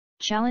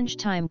Challenge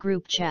time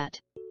group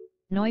chat.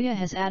 Noya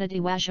has added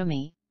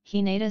Iwashumi,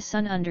 Hinata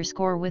sun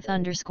 _ with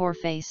 _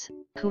 face,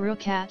 Kuro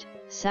cat,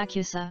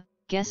 Sakusa,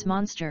 Guess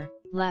monster,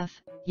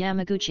 Lef,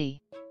 Yamaguchi.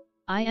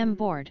 I am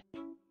bored.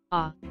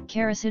 Ah,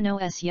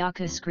 Karasuno s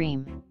Yaku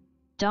scream.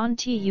 Don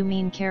T you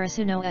mean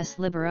Karasuno s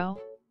Libero?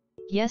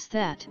 Yes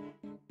that.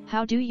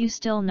 How do you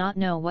still not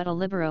know what a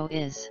Libero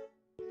is?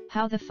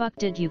 How the fuck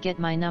did you get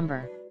my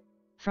number?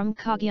 From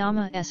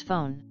Kageyama's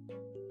phone.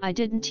 I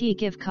didn't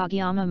give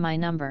Kageyama my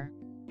number.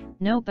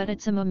 No but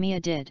Itsumu Mia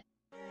did.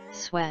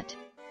 Sweat.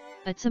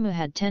 Itsumu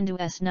had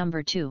Tendu's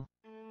number too.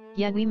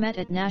 Yeah we met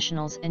at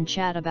nationals and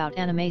chat about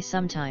anime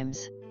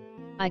sometimes.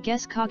 I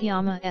guess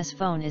Kageyama's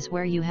phone is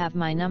where you have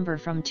my number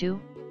from too?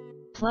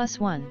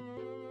 +1.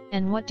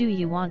 And what do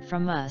you want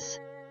from us?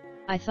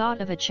 I thought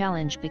of a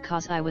challenge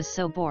because I was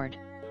so bored.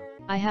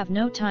 I have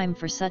no time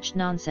for such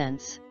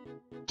nonsense.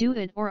 Do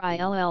it or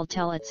I'll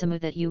tell Itsumu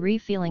that you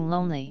feeling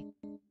lonely.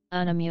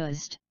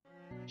 Unamused.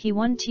 He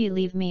won't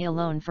leave me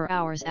alone for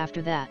hours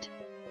after that.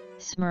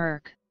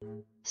 Smirk.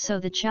 So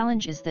the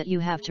challenge is that you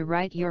have to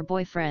write your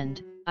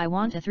boyfriend, I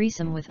want a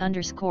threesome with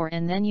 _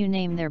 and then you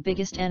name their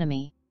biggest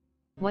enemy.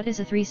 What is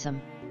a threesome?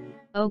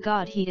 Oh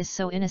god he is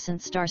so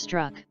innocent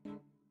starstruck.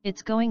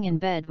 It's going in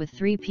bed with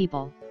 3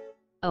 people.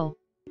 Oh.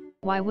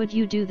 Why would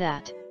you do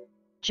that?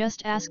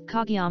 Just ask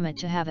Kageyama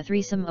to have a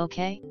threesome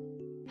okay?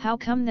 How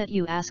come that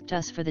you asked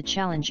us for the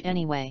challenge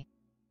anyway?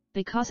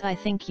 Because I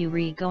think you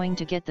going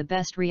to get the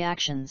best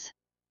reactions.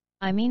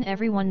 I mean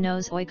everyone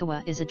knows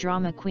Oikawa is a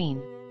drama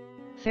queen.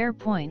 Fair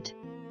point.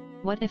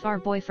 What if our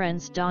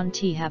boyfriends Don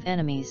T have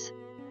enemies?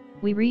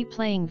 We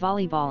playing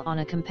volleyball on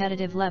a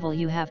competitive level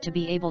you have to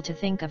be able to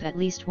think of at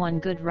least one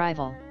good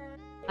rival.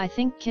 I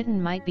think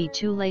Kitten might be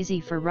too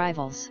lazy for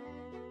rivals.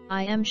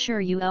 I am sure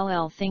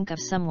you'll think of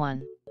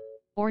someone.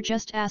 Or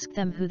just ask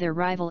them who their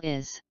rival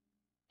is.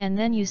 And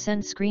then you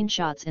send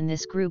screenshots in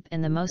this group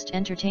and the most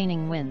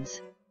entertaining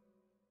wins.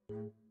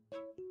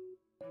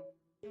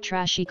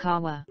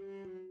 Trashikawa.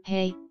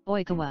 Hey,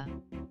 Oikawa.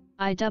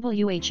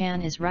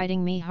 IWA-chan is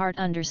writing me heart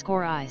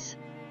 _eyes.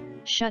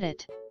 Shut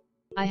it.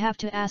 I have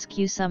to ask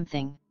you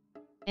something.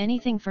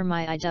 Anything for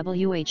my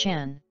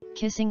IWA-chan,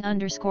 kissing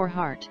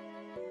 _heart.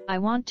 I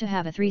want to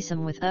have a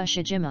threesome with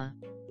Shijima.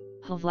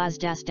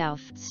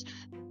 Hvlazdasdaufstv.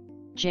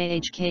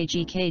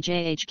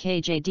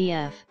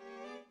 JHKGKJHKJDF.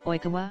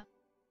 Oikawa?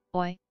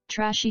 Oi,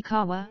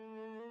 Trashikawa?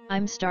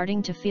 I'm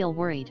starting to feel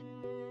worried.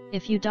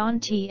 If you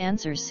don't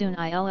answer soon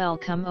I'll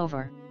come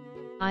over.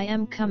 I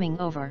am coming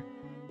over.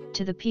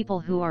 To the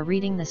people who are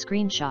reading the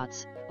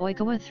screenshots,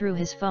 Oikawa threw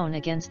his phone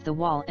against the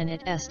wall and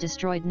it's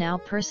destroyed now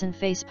person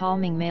face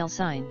palming mail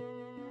sign.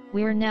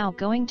 We're now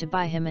going to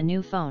buy him a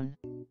new phone.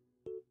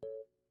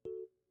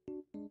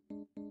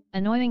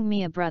 Annoying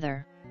me a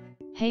brother.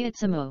 Hey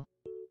Itsumu.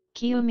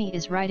 Kiyomi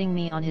is writing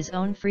me on his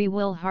own free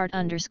will heart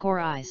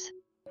 _eyes.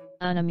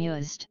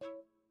 Unamused.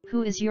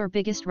 Who is your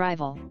biggest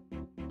rival?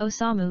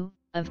 Osamu,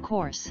 of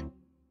course.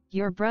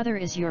 Your brother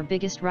is your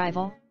biggest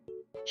rival?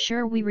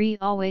 Sure we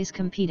always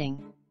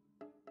competing.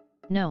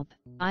 Nope,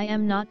 I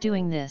am not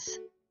doing this.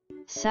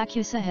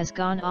 Sakusa has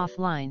gone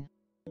offline.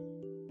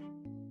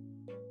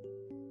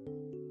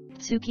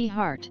 Tsuki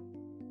heart.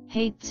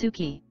 Hey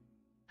Tsuki.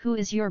 Who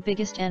is your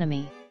biggest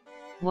enemy?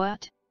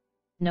 What?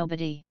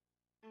 Nobody.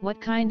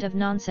 What kind of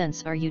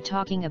nonsense are you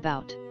talking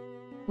about?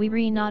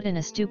 We not in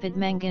a stupid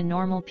manga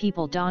normal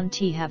people don't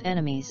have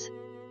enemies.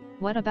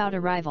 What about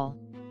a rival?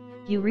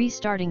 You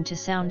starting to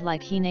sound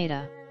like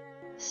Hinata.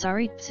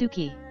 Sorry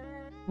Tsuki.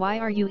 Why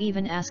are you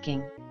even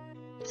asking?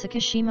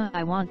 Tsukishima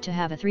I want to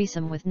have a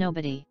threesome with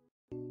nobody.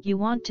 You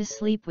want to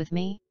sleep with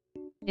me?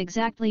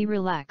 Exactly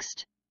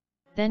relaxed.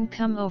 Then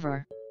come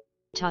over.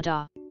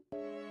 Ta-da.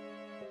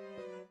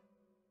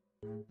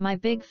 My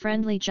big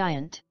friendly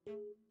giant.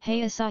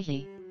 Hey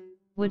Asahi.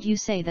 Would you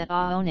say that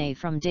Aone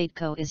from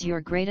Dateco is your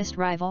greatest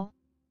rival?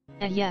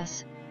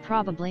 Yes,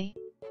 probably.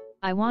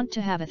 I want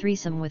to have a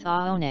threesome with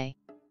Aone.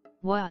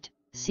 What,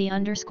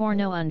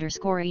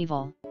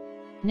 C_no_evil.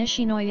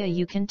 Nishinoya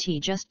you can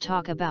just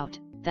talk about,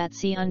 that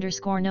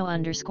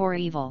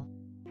C_no_evil.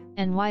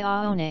 And why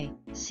Aone,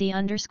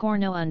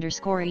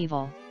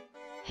 C_no_evil.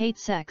 Hate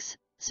sex,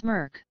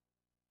 smirk.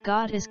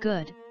 God is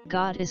good,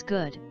 God is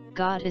good,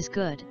 God is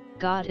good,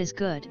 God is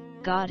good,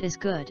 God is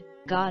good,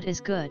 God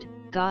is good,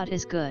 God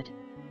is good.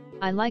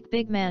 I like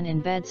big man in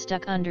bed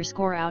stuck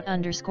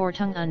 _out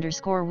tongue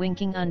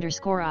winking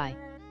eye.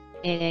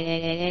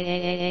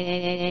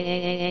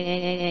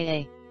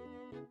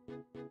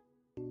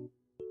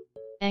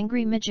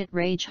 Angry midget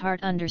rage heart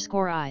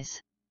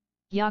eyes.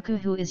 Yaku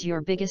who is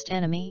your biggest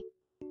enemy?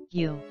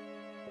 You.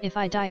 If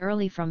I die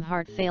early from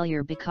heart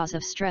failure because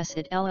of stress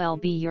it'll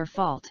be your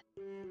fault.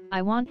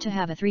 I want to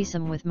have a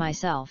threesome with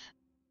myself.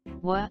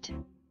 What?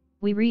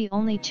 We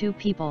only 2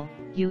 people,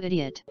 you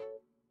idiot.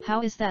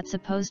 How is that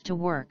supposed to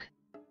work?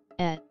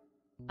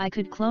 I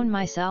could clone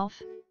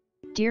myself?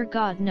 Dear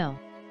God no.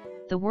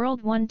 The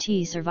world won't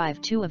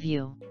survive 2 of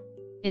you.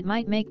 It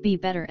might make me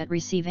better at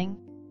receiving?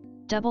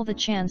 Double the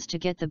chance to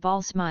get the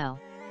ball smile.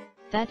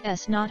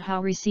 That's not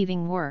how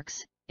receiving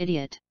works,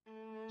 idiot.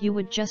 You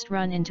would just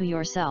run into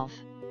yourself.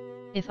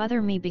 If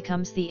other me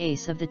becomes the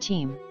ace of the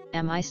team,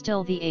 am I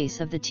still the ace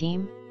of the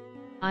team?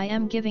 I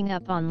am giving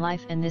up on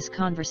life in this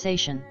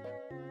conversation.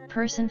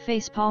 Person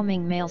face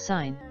palming male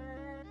sign.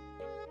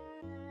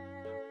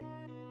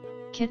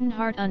 Kitten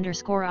heart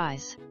 _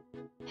 eyes.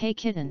 Hey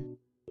kitten.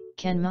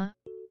 Kenma?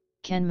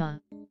 Kenma?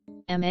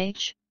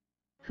 MH?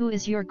 Who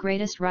is your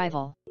greatest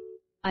rival?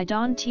 I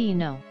don't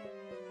know.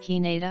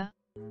 Hinata?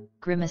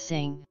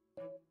 Grimacing.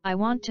 I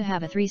want to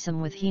have a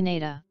threesome with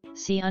Hinata,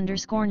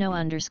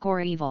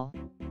 C_no_ evil.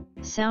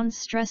 Sounds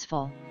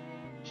stressful.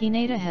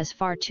 Hinata has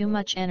far too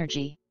much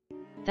energy.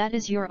 That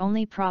is your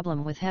only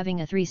problem with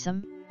having a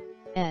threesome?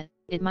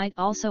 It might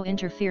also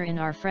interfere in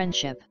our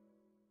friendship.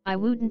 I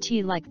wouldn't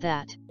like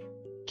that.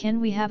 Can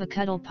we have a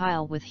cuddle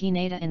pile with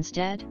Hinata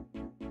instead?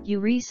 You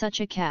re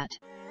such a cat.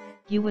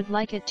 You would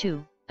like it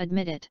too,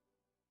 admit it.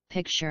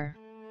 Picture.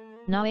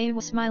 Nae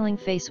smiling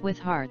face with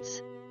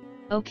hearts.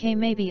 Okay,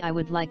 maybe I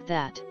would like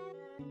that.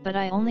 But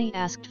I only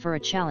asked for a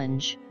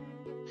challenge.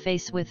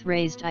 Face with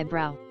raised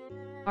eyebrow.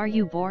 Are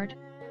you bored?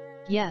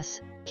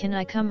 Yes, can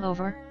I come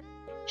over?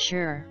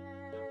 Sure.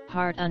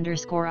 Heart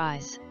 _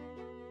 eyes.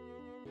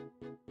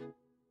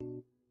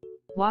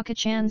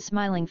 Waka-chan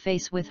smiling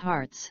face with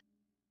hearts.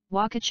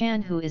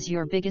 Waka-chan, who is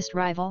your biggest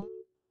rival?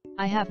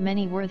 I have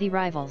many worthy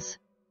rivals.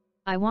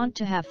 I want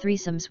to have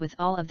threesomes with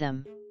all of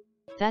them.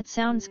 That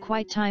sounds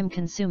quite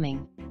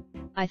time-consuming.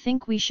 I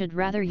think we should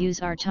rather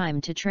use our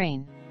time to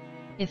train.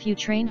 If you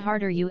train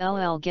harder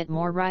you'll get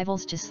more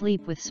rivals to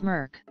sleep with.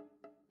 Smirk.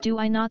 Do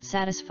I not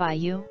satisfy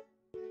you?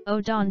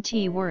 Oh, don't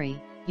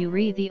worry, you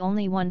re the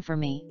only one for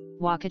me,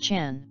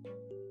 Waka-chan.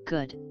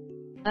 Good.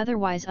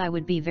 Otherwise I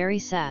would be very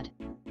sad.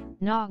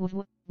 Nah,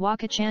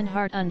 Waka-chan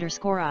heart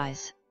 _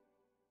 eyes.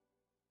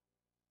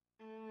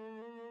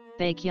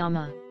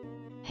 Bakeyama.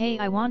 Hey,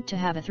 I want to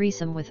have a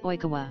threesome with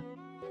Oikawa.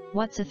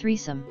 What's a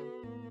threesome?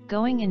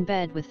 Going in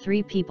bed with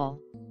 3 people.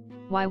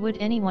 Why would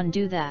anyone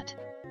do that?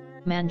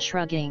 Man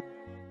shrugging.